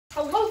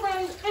Hello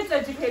friends, it's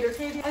Educator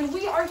Katie, and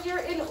we are here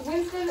in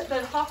Winston,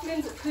 the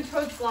Hoffman's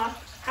two-toed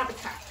sloth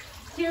habitat,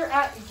 here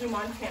at Zoo,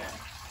 Montana.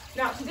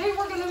 Now today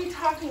we're going to be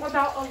talking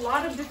about a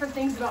lot of different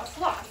things about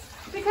sloths,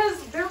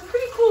 because they're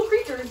pretty cool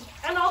creatures,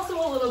 and also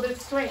a little bit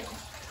strange.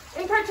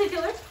 In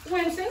particular,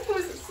 Winston, who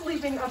is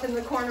sleeping up in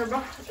the corner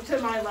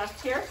to my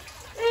left here,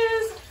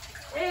 is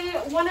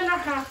a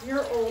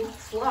 1.5-year-old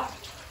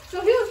sloth. So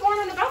he was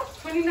born in about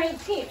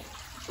 2019,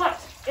 but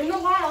in the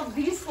wild,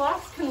 these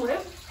sloths can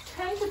live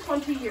 10 to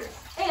 20 years.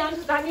 And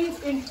that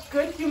means in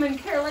good human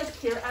care, like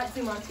here at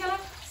Zoo, Montana,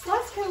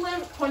 sloths can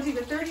live 20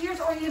 to 30 years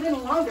or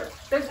even longer.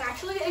 There's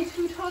actually a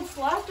two-toed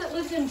sloth that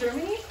lives in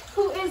Germany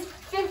who is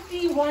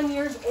 51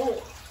 years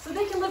old. So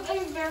they can live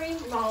a very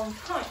long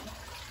time.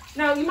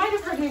 Now, you might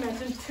have heard me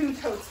mention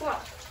two-toed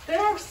sloths. There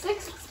are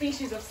 6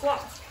 species of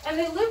sloths, and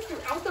they live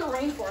throughout the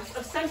rainforest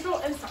of Central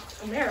and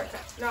South America.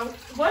 Now,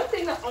 one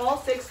thing that all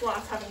 6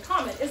 sloths have in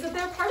common is that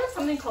they're part of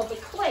something called the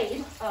clade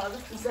of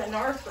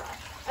Xenarthra.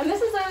 And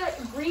this is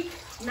a Greek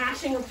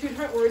mashing of 2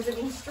 different words that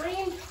means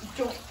strained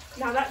joint.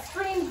 Now that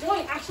strained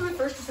joint actually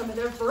refers to some of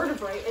their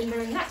vertebrae in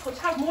their necks, which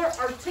have more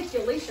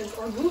articulations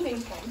or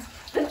moving points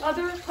than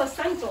other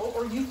placental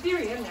or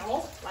eutherian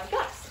mammals like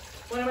us.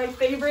 One of my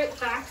favorite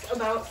facts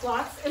about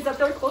sloths is that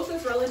their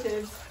closest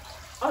relatives,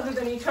 other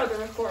than each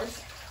other of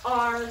course,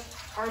 are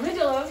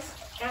armadillos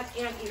and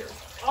anteaters.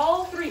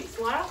 All 3,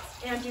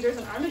 sloths, anteaters,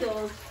 and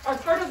armadillos, are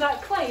part of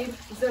that clade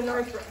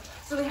Xenarthra.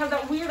 So they have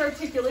that weird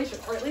articulation,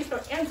 or at least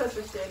their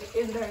ancestors did,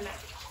 in their neck.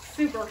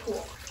 Super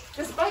cool.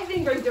 Despite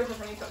being very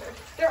different from each other,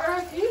 there are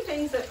a few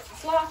things that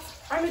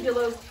sloths,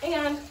 armadillos,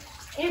 and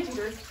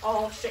anteaters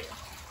all share.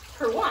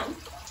 For one,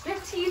 their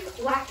teeth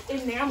lack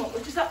enamel,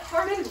 which is that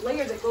hardened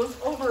layer that goes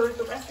over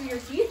the rest of your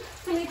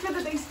teeth to make sure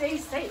that they stay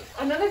safe.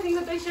 Another thing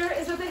that they share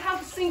is that they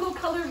have single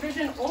color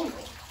vision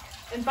only.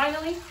 And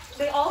finally,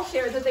 they all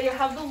share that they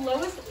have the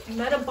lowest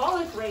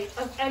metabolic rate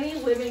of any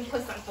living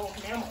placental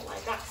mammal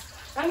like us.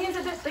 That means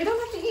that they don't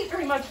have to eat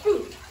very much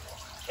food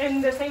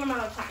in the same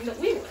amount of time that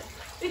we would,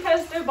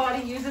 because their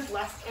body uses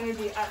less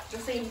energy at the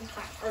same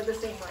time, or the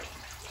same rate.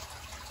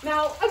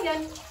 Now,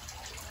 again,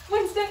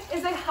 Winston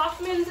is a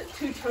Hoffman's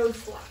two-toed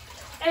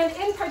sloth. And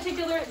in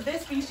particular,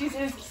 this species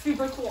is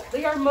super cool.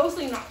 They are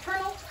mostly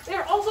nocturnal. They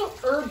are also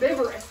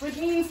herbivorous, which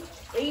means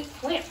they eat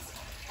plants.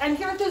 And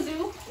here at the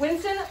zoo,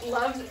 Winston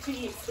loves to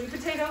eat sweet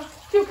potato,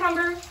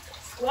 cucumber,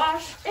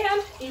 squash,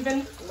 and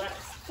even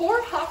lettuce.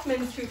 For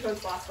Hoffman's two-toed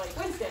sloths like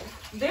Winston,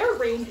 their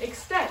range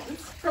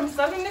extends from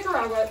southern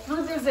Nicaragua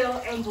through Brazil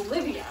and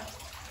Bolivia,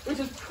 which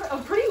is a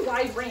pretty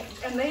wide range,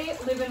 and they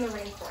live in the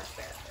rainforest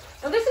there.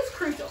 Now this is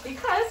crucial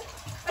because,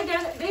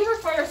 again, they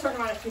require a certain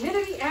amount of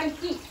humidity and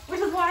heat, which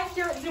is why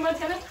here at Zoo,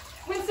 Montana,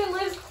 Winston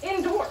lives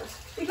indoors,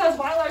 because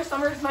while our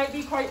summers might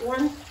be quite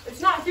warm,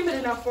 it's not humid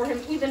enough for him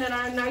even in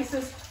our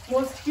nicest,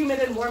 most humid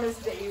and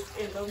warmest days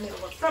in the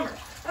middle of summer.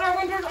 And our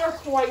winters are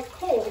quite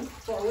cold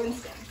for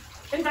Winston.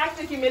 In fact,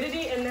 the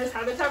humidity in this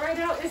habitat right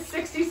now is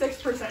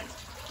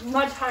 66%,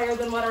 much higher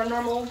than what our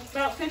normal,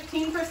 about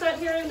 15%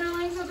 here in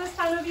Billings at this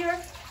time of year,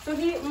 so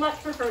he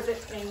much prefers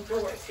it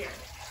indoors here.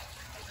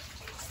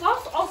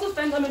 Sloths also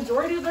spend the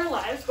majority of their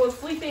lives,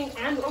 both sleeping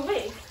and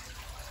awake,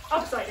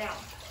 upside down.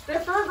 Their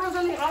fur grows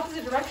in the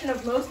opposite direction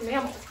of most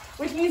mammals,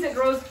 which means it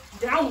grows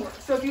downward.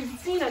 So if you've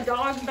seen a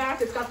dog's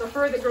back, it's got the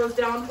fur that grows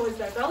down towards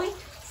their belly.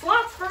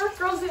 Sloth's fur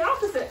grows the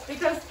opposite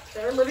because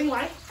they're living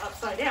life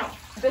upside down.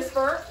 This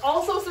fur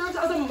also serves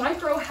as a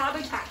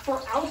micro-habitat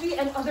for algae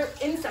and other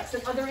insects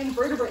and other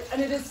invertebrates,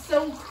 and it is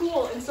so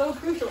cool and so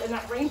crucial in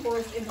that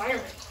rainforest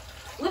environment.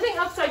 Living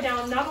upside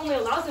down not only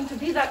allows them to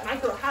be that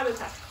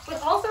micro-habitat, but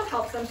also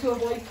helps them to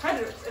avoid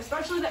predators,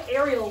 especially the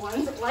aerial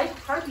ones like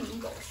harpy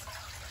eagles.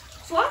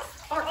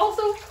 Sloths are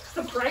also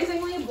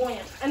surprisingly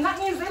buoyant, and that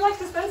means they like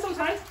to spend some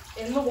time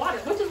in the water,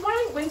 which is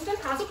why Winston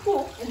has a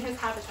pool in his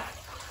habitat.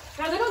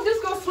 Now, they don't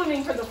just go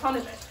swimming for the fun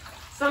of it.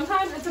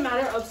 Sometimes it's a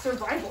matter of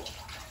survival.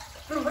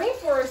 The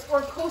rainforest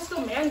or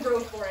coastal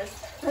mangrove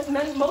forests that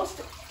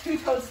most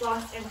two-toed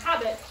sloths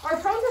inhabit are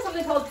prone to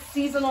something called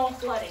seasonal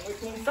flooding,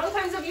 which means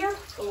sometimes of year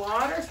the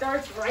water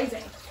starts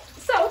rising.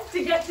 So,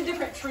 to get to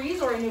different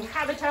trees or a new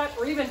habitat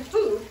or even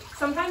food,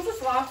 sometimes the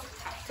sloths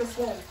have to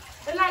swim.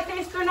 In that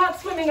case, they're not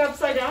swimming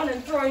upside down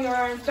and throwing their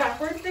arms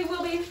backwards. They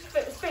will be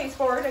face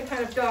forward and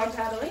kind of dog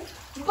paddling,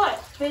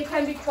 but they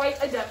can be quite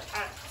adept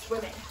at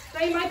swimming.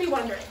 Now you might be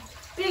wondering,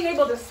 being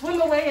able to swim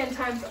away in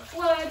times of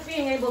flood,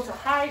 being able to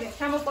hide and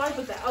camouflage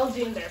with the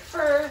algae in their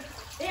fur,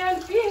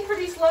 and being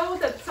pretty slow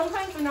that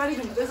sometimes they're not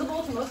even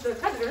visible to most of their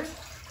predators,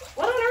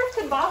 what on earth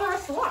could bother a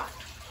sloth?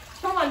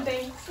 For one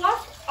thing,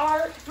 sloths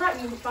are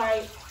threatened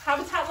by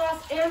habitat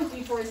loss and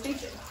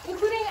deforestation,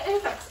 including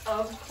effects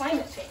of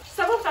climate change.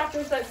 Several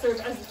factors that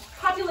serve as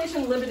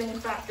population limiting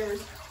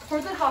factors for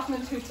the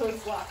Hoffman two-toed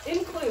sloth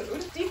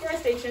include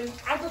deforestation,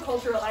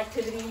 agricultural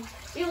activity,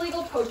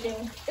 illegal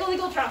poaching,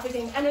 illegal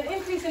trafficking, and an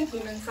increase in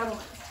human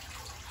settlements.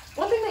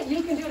 One thing that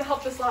you can do to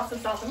help the sloths in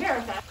South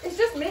America is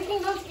just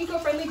making those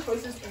eco-friendly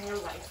choices in your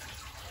life.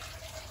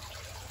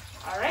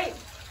 All right,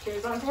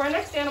 here's on to our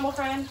next animal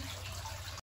friend.